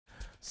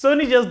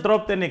Sony just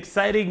dropped an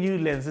exciting new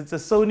lens. It's a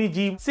Sony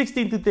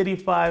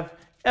G16-35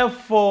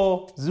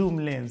 f4 zoom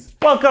lens.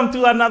 Welcome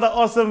to another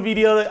awesome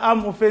video.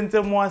 I'm Ofentse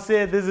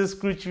Mwase. This is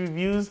Scrooch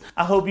Reviews.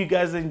 I hope you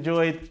guys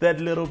enjoyed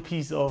that little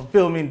piece of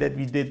filming that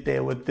we did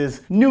there with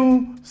this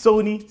new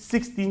Sony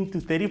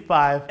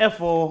 16-35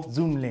 f4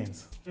 zoom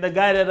lens. The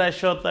guy that I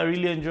shot, I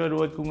really enjoyed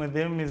working with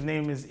him. His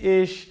name is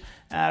Ish.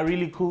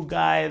 Really cool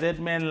guy.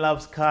 That man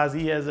loves cars.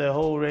 He has a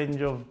whole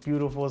range of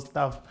beautiful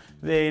stuff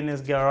there in his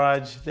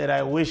garage that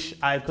I wish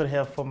I could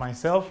have for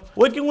myself.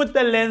 Working with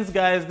the lens,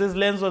 guys, this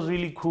lens was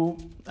really cool.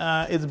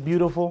 It's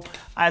beautiful.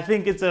 I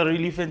think it's a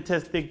really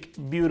fantastic,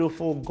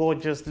 beautiful,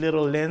 gorgeous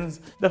little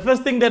lens. The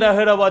first thing that I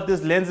heard about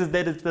this lens is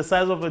that it's the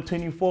size of a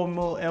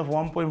 24mm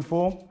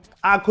f1.4.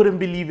 I couldn't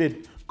believe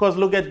it. Because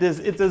look at this,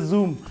 it's a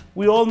zoom.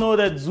 We all know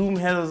that zoom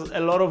has a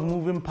lot of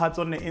moving parts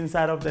on the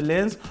inside of the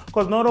lens,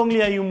 because not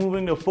only are you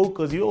moving the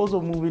focus, you're also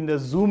moving the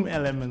zoom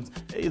elements.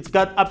 It's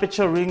got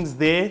aperture rings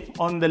there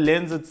on the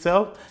lens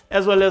itself,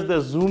 as well as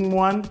the zoom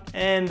one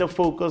and the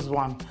focus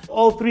one.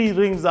 All three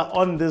rings are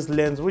on this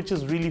lens, which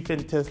is really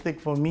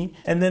fantastic for me.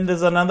 And then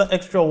there's another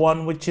extra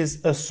one, which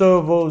is a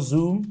servo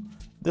zoom.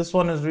 This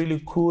one is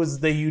really cool. It's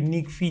the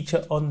unique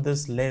feature on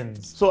this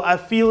lens. So I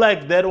feel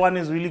like that one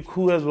is really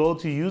cool as well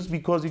to use,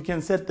 because you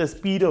can set the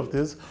speed of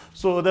this.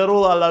 So that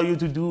will allow you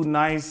to do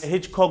nice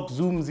Hitchcock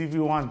zooms if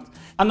you want.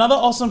 Another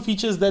awesome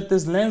feature is that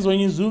this lens, when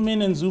you zoom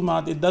in and zoom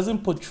out, it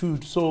doesn't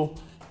protrude. So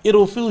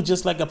it'll feel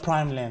just like a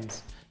prime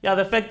lens. Yeah,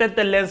 the fact that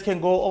the lens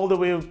can go all the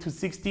way up to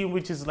 16,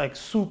 which is like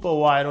super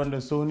wide on the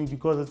Sony,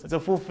 because it's a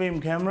full frame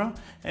camera,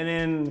 and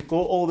then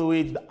go all the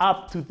way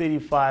up to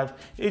 35.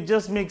 It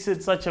just makes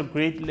it such a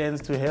great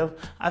lens to have.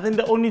 I think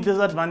the only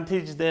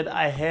disadvantage that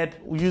I had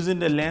using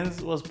the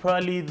lens was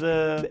probably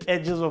the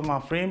edges of my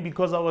frame,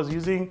 because I was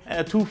using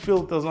two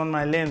filters on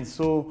my lens.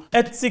 So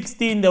at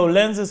 16, the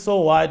lens is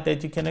so wide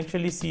that you can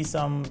actually see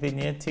some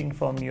vignetting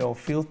from your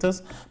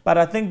filters. But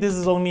I think this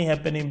is only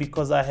happening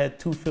because I had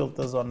two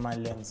filters on my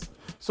lens.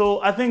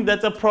 So I think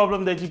that's a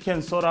problem that you can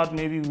sort out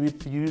maybe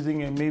with using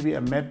maybe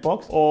a matte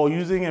box or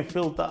using a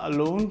filter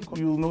alone.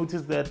 You'll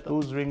notice that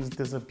those rings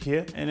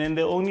disappear, and then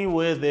they only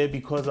were there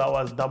because I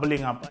was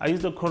doubling up. I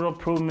used a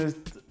Karabo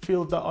mist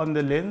filter on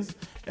the lens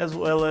as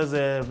well as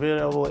a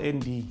variable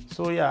ND.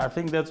 So yeah, I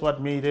think that's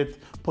what made it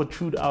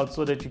protrude out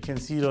so that you can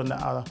see it on the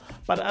other.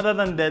 But other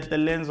than that, the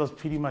lens was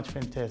pretty much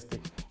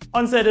fantastic.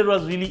 On set, it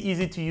was really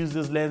easy to use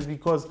this lens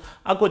because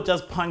I could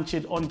just punch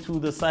it onto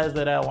the size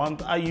that I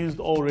want. I used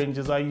all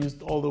ranges. I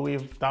used all the way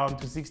down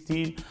to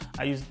 16.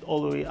 I used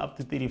all the way up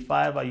to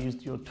 35. I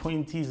used your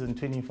 20s and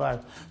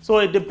 25. So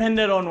it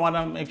depended on what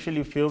I'm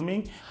actually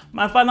filming.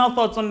 My final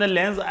thoughts on the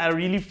lens, I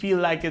really feel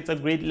like it's a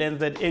great lens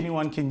that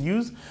anyone can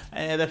use.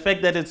 The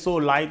fact that it's so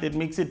light, it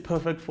makes it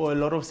perfect for a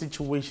lot of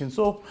situations.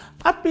 So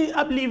I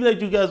believe that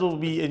you guys will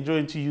be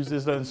enjoying to use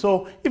this lens.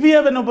 So if you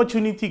have an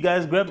opportunity,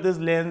 guys, grab this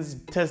lens,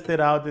 test it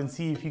out, and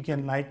see if you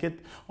can like it,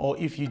 or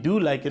if you do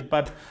like it.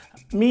 But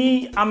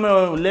me, I'm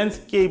a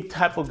landscape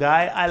type of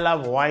guy. I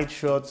love wide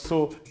shots,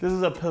 so this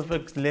is a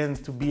perfect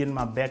lens to be in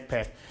my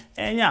backpack.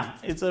 And yeah,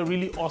 it's a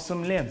really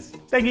awesome lens.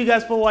 Thank you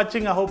guys for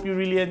watching. I hope you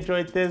really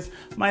enjoyed this.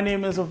 My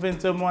name is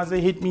Ofentse Mwase.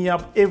 Hit me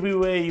up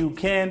everywhere you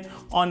can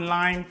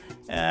online,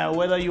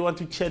 whether you want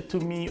to chat to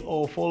me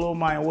or follow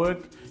my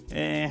work.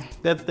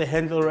 That's the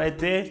handle right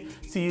there.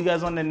 See you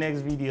guys on the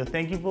next video.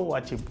 Thank you for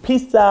watching.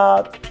 Peace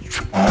out.